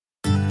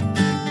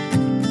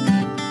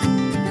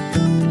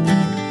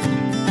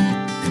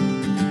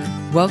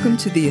Welcome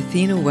to the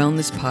Athena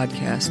Wellness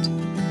Podcast,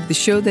 the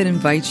show that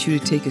invites you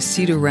to take a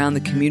seat around the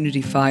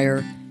community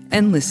fire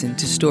and listen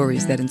to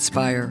stories that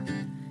inspire.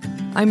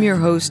 I'm your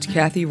host,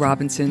 Kathy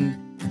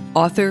Robinson,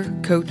 author,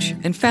 coach,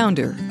 and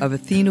founder of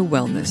Athena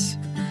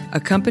Wellness, a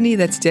company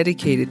that's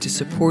dedicated to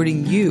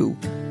supporting you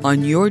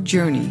on your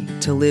journey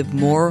to live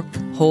more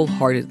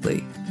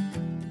wholeheartedly.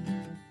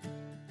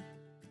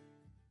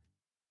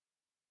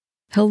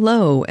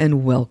 Hello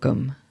and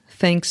welcome.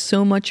 Thanks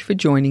so much for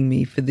joining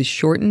me for this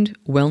shortened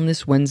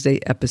Wellness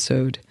Wednesday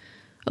episode,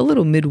 a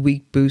little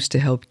midweek boost to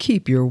help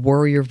keep your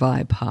warrior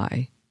vibe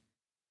high.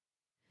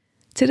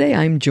 Today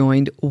I'm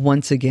joined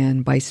once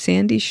again by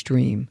Sandy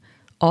Stream,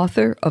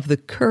 author of The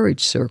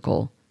Courage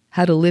Circle,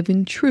 How to Live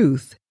in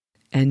Truth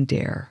and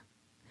Dare.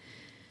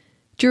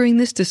 During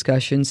this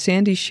discussion,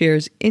 Sandy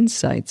shares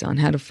insights on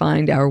how to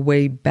find our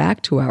way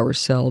back to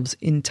ourselves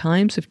in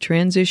times of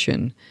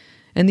transition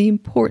and the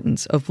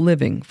importance of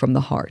living from the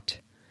heart.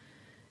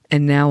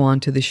 And now on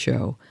to the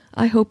show.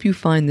 I hope you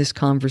find this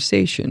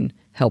conversation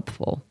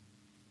helpful.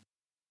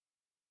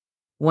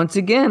 Once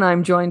again,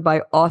 I'm joined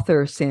by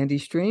author Sandy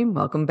Stream.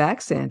 Welcome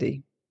back,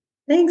 Sandy.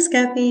 Thanks,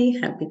 Kathy.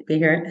 Happy to be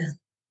here.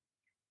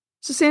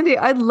 So, Sandy,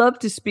 I'd love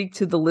to speak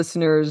to the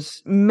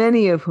listeners,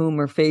 many of whom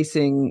are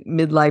facing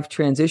midlife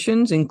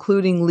transitions,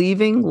 including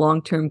leaving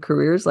long-term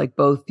careers like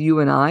both you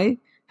and I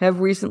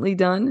have recently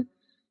done.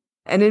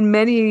 And in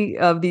many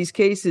of these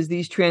cases,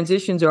 these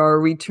transitions are a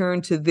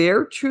return to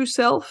their true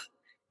self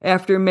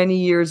after many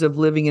years of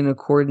living in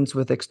accordance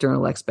with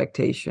external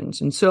expectations.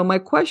 And so my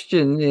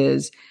question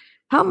is,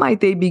 how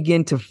might they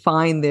begin to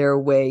find their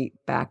way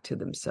back to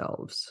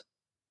themselves?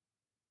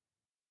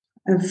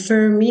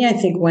 For me, I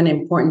think one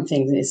important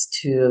thing is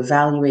to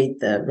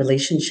evaluate the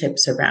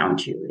relationships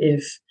around you.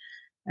 If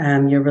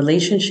your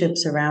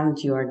relationships around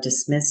you are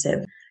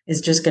dismissive,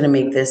 it's just going to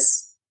make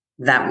this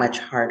that much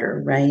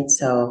harder, right?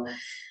 So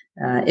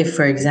if,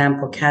 for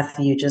example,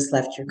 Kathy, you just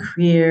left your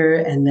career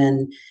and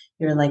then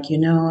you're like,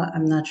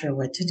 I'm not sure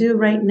what to do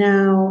right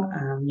now.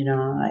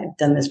 I've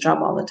done this job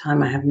all the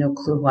time. I have no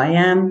clue who I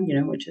am,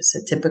 which is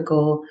a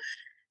typical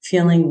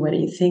feeling. What do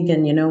you think?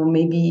 And,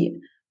 maybe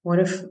what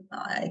if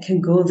I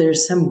can go,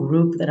 there's some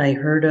group that I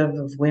heard of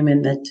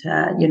women that,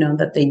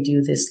 that they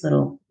do this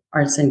little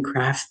arts and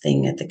craft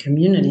thing at the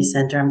community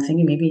center. I'm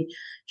thinking maybe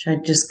should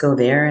I just go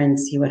there and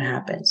see what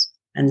happens?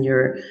 And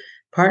your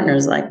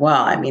partner's like,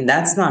 well,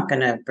 that's not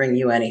going to bring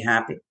you any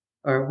happy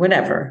or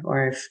whatever.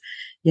 Or if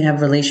you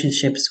have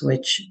relationships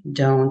which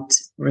don't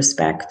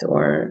respect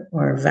or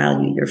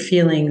value your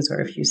feelings, or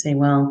if you say,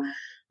 well,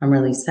 I'm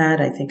really sad,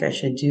 I think I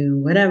should do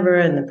whatever.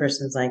 And the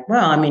person's like,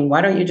 well,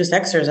 why don't you just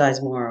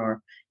exercise more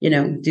or,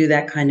 do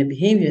that kind of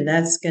behavior?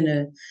 That's going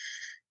to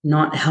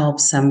not help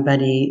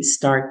somebody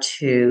start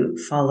to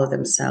follow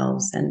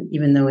themselves. And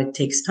even though it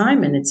takes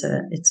time and it's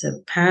a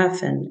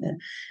path,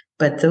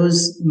 but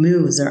those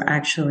moves are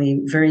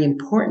actually very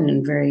important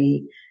and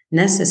very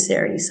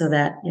necessary, so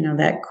that,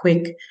 that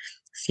quick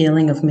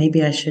feeling of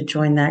maybe I should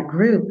join that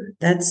group,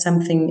 that's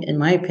something, in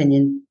my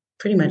opinion,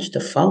 pretty much to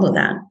follow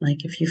that.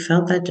 Like if you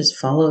felt that, just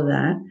follow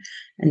that.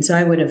 And so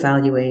I would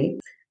evaluate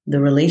the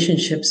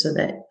relationship so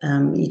that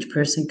each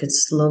person could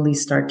slowly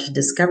start to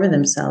discover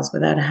themselves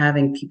without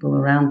having people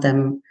around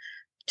them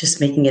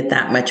just making it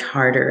that much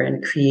harder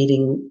and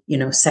creating,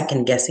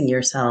 second guessing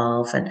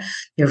yourself. And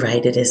you're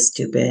right, it is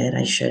stupid.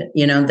 I should,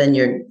 then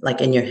you're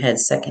like in your head,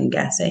 second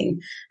guessing.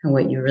 And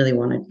what you really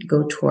want to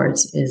go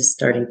towards is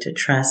starting to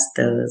trust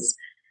those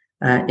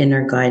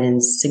inner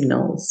guidance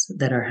signals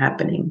that are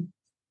happening.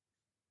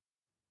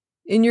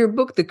 In your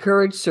book, The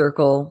Courage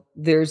Circle,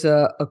 there's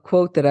a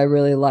quote that I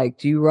really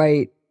liked. You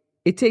write,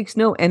 "It takes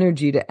no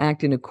energy to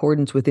act in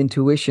accordance with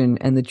intuition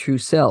and the true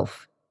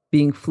self,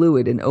 being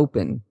fluid and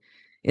open.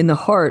 In the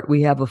heart,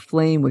 we have a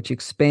flame which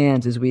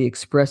expands as we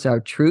express our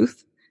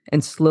truth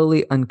and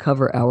slowly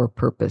uncover our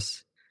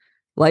purpose.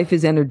 Life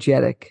is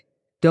energetic.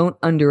 Don't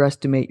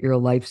underestimate your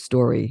life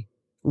story.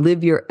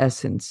 Live your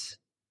essence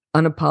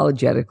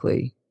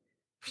unapologetically.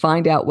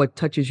 Find out what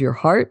touches your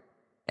heart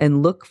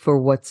and look for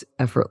what's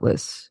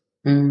effortless."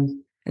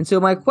 And so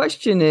my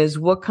question is,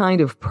 what kind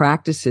of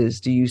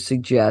practices do you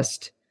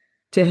suggest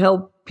to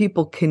help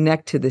people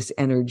connect to this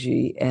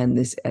energy and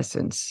this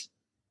essence?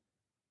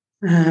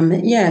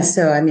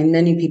 So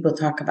many people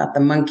talk about the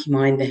monkey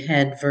mind, the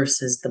head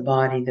versus the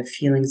body, the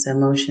feelings,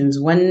 emotions.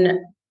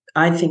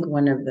 I think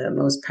one of the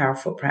most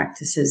powerful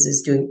practices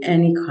is doing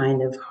any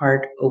kind of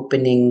heart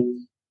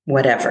opening,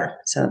 whatever.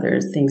 So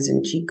there's things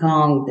in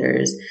Qigong,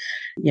 there's,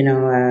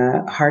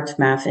 Heart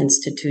Math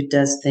Institute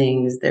does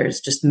things, there's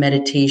just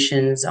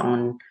meditations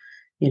on,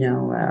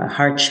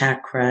 heart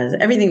chakras,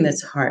 everything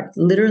that's heart,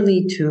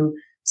 literally to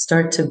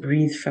start to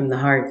breathe from the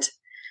heart.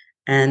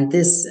 And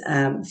this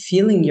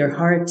feeling your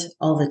heart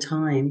all the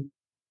time,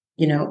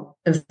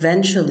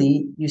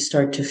 eventually you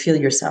start to feel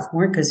yourself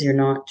more because you're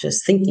not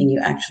just thinking, you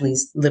actually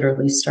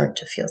literally start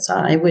to feel. So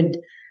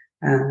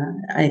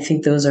I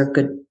think those are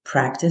good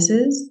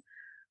practices.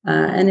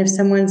 And if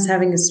someone's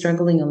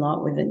struggling a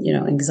lot with,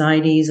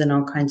 anxieties and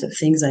all kinds of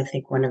things, I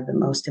think one of the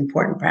most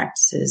important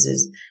practices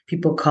is,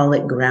 people call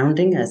it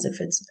grounding as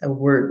if it's a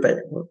word, but,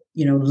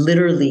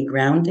 literally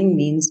grounding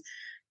means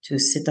to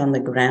sit on the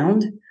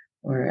ground,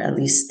 or at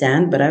least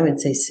stand. But I would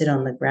say sit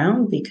on the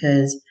ground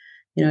because,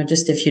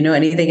 just if you know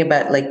anything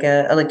about like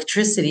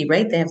electricity,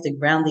 right? They have to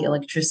ground the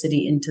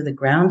electricity into the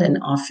ground, and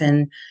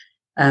often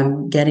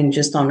getting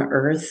just on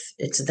earth,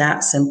 it's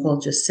that simple.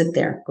 Just sit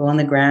there, go on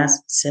the grass,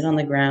 sit on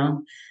the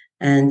ground,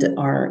 and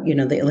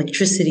the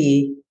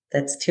electricity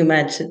that's too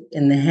much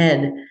in the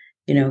head,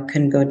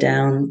 can go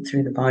down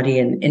through the body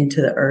and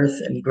into the earth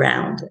and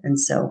ground. And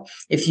so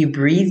if you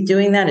breathe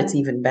doing that, it's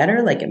even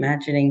better. Like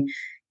imagining,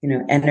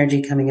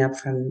 energy coming up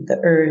from the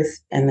earth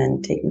and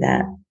then taking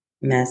that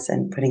mess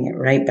and putting it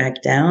right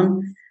back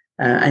down.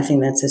 I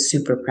think that's a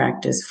super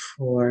practice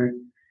for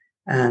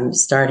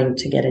starting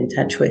to get in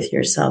touch with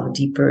yourself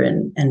deeper,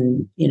 and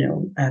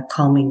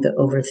calming the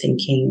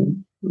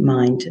overthinking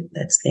mind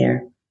that's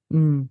there.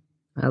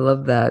 I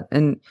love that.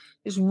 And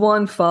just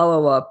one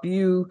follow up.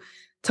 You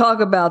talk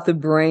about the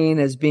brain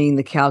as being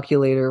the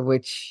calculator,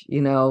 which,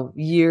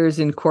 years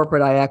in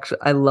corporate,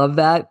 I love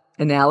that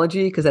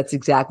analogy because that's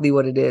exactly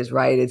what it is,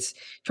 right? It's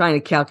trying to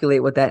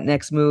calculate what that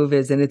next move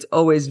is. And it's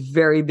always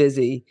very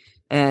busy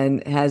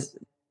and has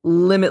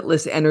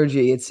limitless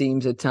energy, it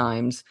seems at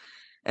times.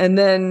 And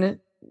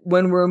then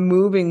when we're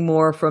moving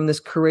more from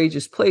this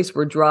courageous place,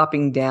 we're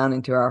dropping down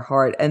into our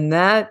heart. And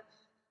that,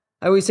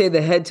 I always say,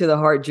 the head to the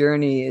heart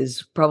journey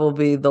is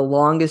probably the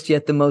longest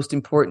yet the most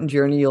important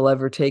journey you'll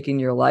ever take in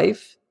your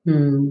life.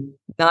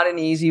 Not an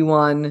easy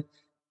one,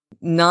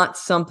 not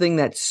something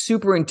that's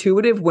super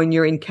intuitive when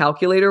you're in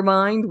calculator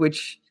mind,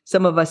 which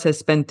some of us has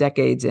spent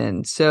decades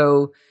in.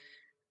 So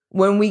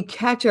when we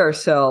catch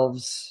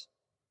ourselves,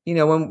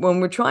 when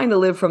we're trying to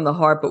live from the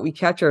heart, but we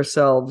catch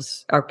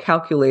ourselves, our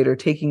calculator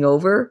taking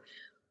over,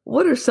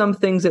 what are some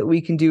things that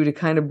we can do to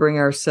kind of bring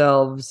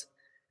ourselves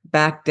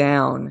back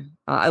down?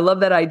 I love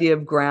that idea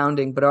of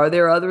grounding, but are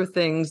there other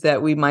things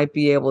that we might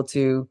be able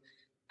to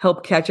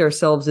help catch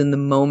ourselves in the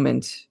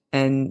moment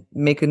and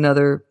make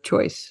another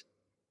choice?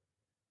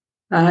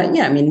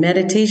 Yeah, I mean,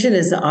 meditation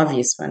is the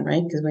obvious one,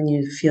 right? Because when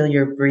you feel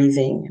your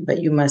breathing,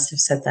 but you must have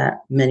said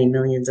that many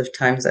millions of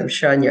times, I'm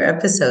sure, on your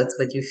episodes,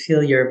 but you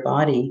feel your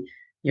body,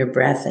 your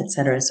breath,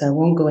 etc. So I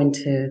won't go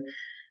into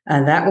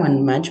that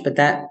one much, but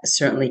that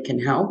certainly can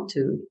help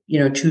to,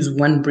 choose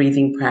one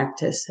breathing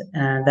practice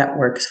that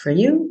works for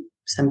you.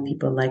 Some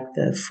people like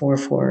the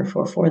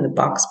 4-4-4-4, the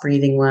box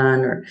breathing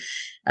one, or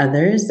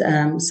others.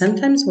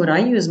 Sometimes what I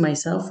use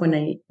myself when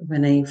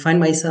I find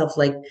myself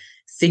like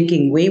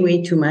thinking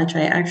way too much,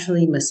 I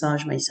actually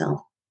massage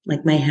myself,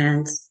 like my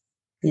hands.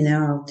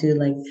 I'll do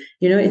like,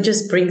 it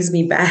just brings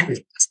me back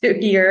to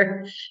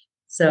here.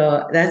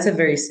 So that's a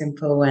very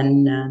simple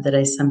one that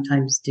I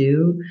sometimes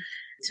do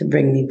to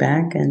bring me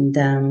back. And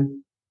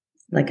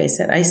like I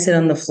said, I sit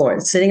on the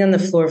floor. Sitting on the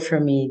floor for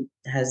me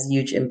has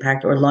huge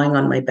impact, or lying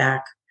on my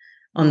back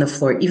on the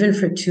floor, even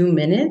for 2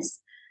 minutes,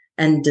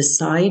 and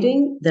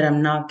deciding that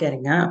I'm not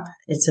getting up.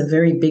 It's a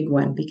very big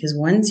one, because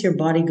once your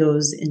body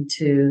goes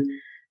into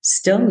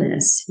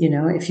stillness,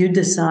 if you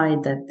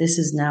decide that this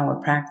is now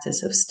a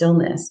practice of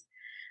stillness,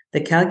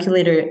 the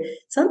calculator,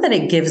 it's not that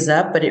it gives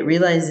up, but it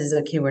realizes,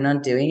 okay, we're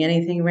not doing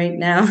anything right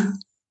now.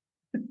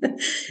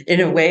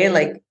 In a way,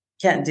 like,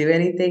 can't do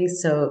anything.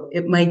 So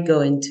it might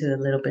go into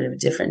a little bit of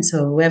different.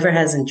 So whoever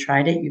hasn't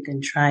tried it, you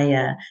can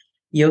try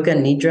yoga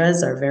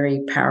nidras are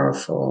very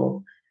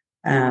powerful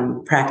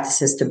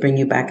practices to bring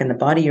you back in the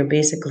body. You're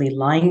basically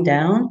lying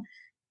down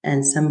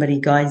and somebody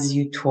guides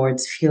you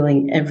towards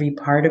feeling every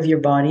part of your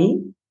body,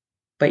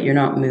 but you're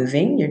not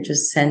moving. You're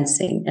just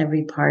sensing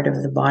every part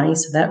of the body.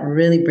 So that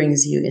really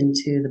brings you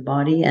into the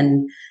body.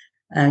 And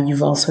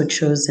you've also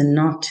chosen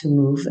not to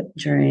move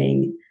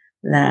during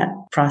that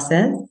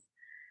process.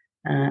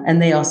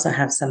 And they also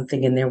have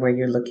something in there where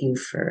you're looking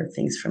for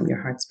things from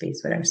your heart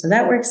space, whatever. So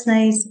that works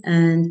nice.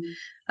 And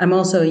I'm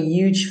also a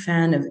huge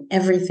fan of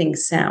everything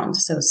sound.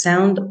 So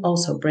sound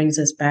also brings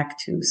us back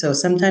to, so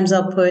sometimes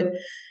I'll put,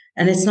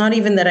 and it's not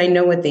even that I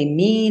know what they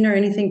mean or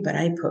anything, but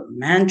I put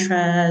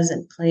mantras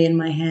and play in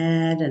my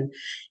head, and,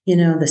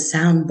 the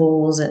sound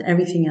bowls and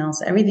everything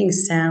else, everything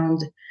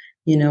sound,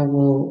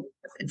 will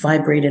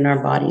vibrate in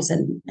our bodies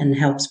and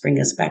helps bring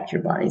us back to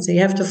your body. So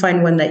you have to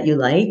find one that you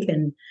like,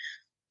 and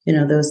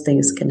those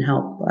things can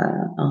help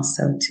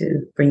also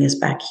to bring us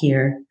back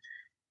here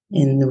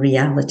in the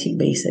reality,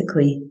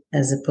 basically,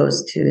 as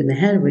opposed to in the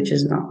head, which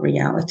is not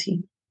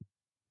reality.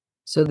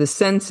 So the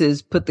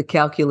senses put the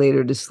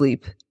calculator to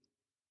sleep.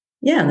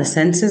 Yeah, the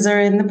senses are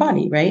in the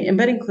body, right?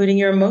 But including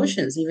your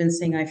emotions, even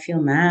saying I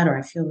feel mad or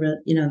I feel real,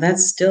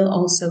 that's still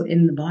also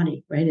in the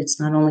body, right? It's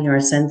not only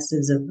our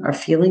senses of our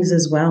feelings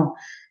as well,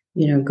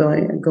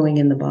 going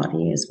in the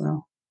body as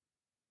well.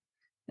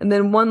 And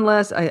then one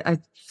last, I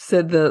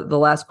said the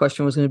last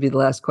question was going to be the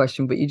last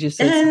question, but you just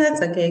said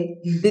that's okay.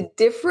 The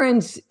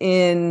difference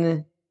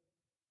in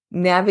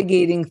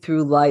navigating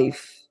through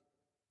life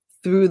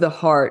through the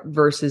heart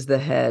versus the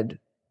head.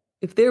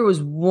 If there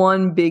was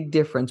one big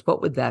difference,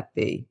 what would that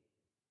be?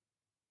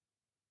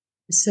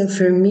 So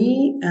for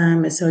me,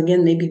 so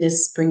again, maybe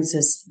this brings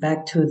us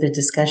back to the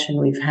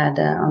discussion we've had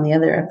on the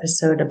other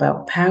episode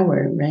about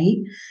power, right?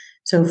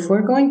 So if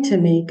we're going to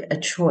make a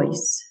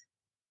choice,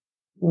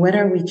 what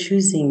are we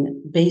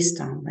choosing based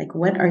on? Like,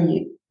 what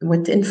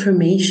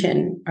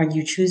information are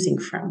you choosing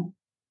from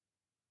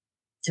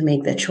to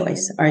make the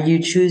choice? Are you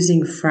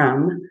choosing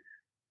from,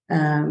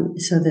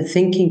 so the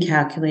thinking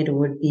calculator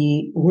would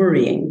be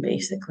worrying,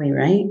 basically,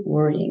 right?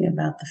 Worrying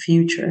about the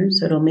future.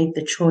 So it'll make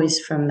the choice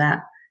from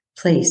that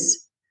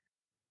place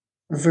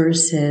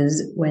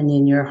versus when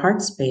in your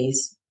heart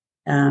space,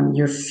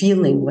 you're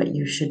feeling what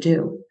you should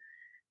do.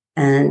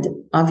 And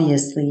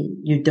obviously,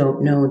 you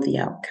don't know the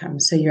outcome.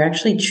 So you're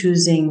actually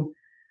choosing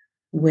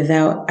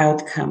without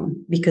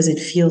outcome because it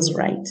feels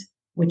right,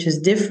 which is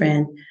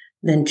different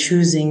than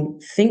choosing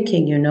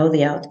thinking you know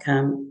the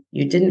outcome.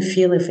 You didn't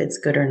feel if it's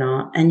good or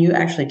not, and you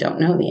actually don't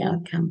know the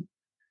outcome.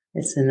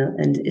 It's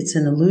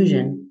an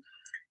illusion.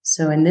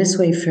 So in this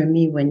way, for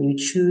me, when you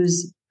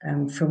choose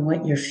from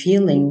what you're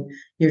feeling,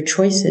 your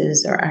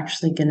choices are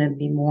actually going to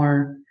be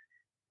more,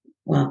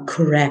 well,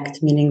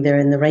 correct, meaning they're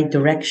in the right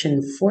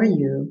direction for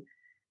you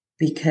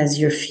because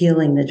you're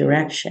feeling the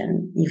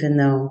direction, even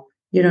though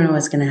you don't know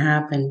what's going to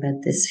happen,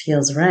 but this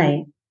feels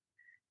right,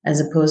 as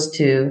opposed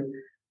to,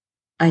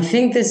 I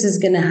think this is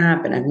going to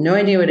happen. I have no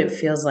idea what it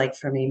feels like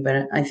for me,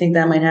 but I think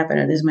that might happen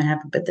or this might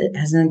happen, but that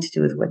has nothing to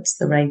do with what's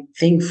the right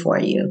thing for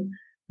you,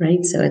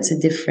 right? So it's a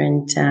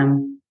different,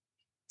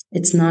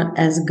 it's not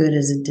as good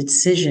as a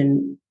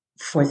decision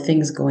for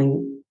things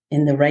going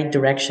in the right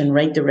direction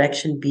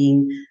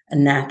being a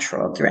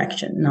natural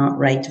direction, not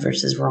right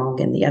versus wrong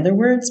in the other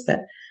words,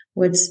 but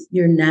what's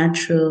your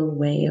natural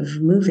way of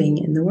moving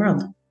in the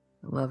world.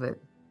 I love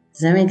it.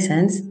 Does that make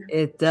sense?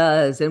 It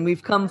does. And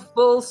we've come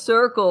full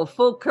circle,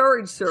 full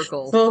courage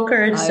circle. Full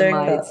courage circle.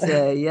 I might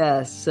say,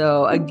 yes.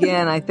 So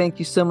again, I thank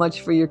you so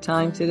much for your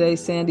time today,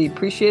 Sandy.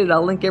 Appreciate it.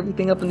 I'll link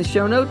everything up in the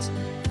show notes.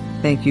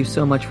 Thank you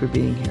so much for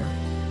being here.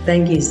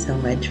 Thank you so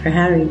much for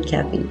having me,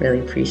 Kathy.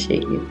 Really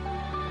appreciate you.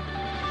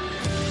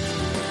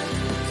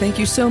 Thank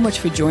you so much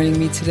for joining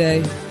me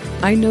today.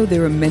 I know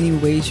there are many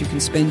ways you can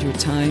spend your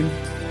time.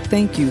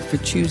 Thank you for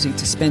choosing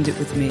to spend it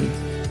with me.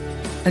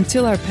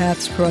 Until our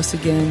paths cross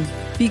again,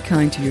 be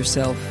kind to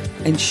yourself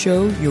and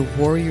show your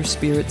warrior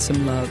spirit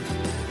some love.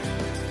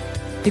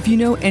 If you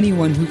know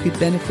anyone who could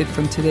benefit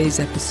from today's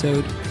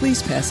episode,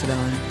 please pass it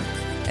on.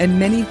 And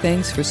many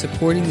thanks for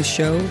supporting the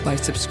show by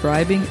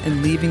subscribing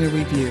and leaving a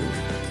review.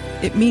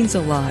 It means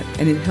a lot,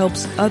 and it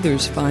helps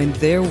others find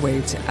their way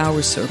to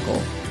our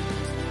circle.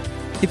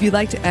 If you'd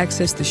like to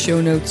access the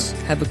show notes,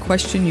 have a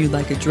question you'd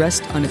like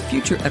addressed on a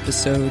future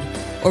episode,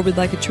 or would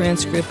like a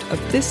transcript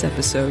of this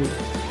episode,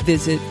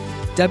 visit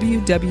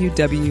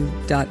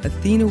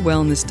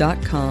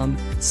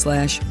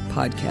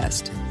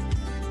www.athenawellness.com/podcast.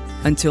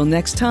 Until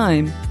next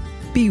time,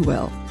 be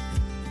well.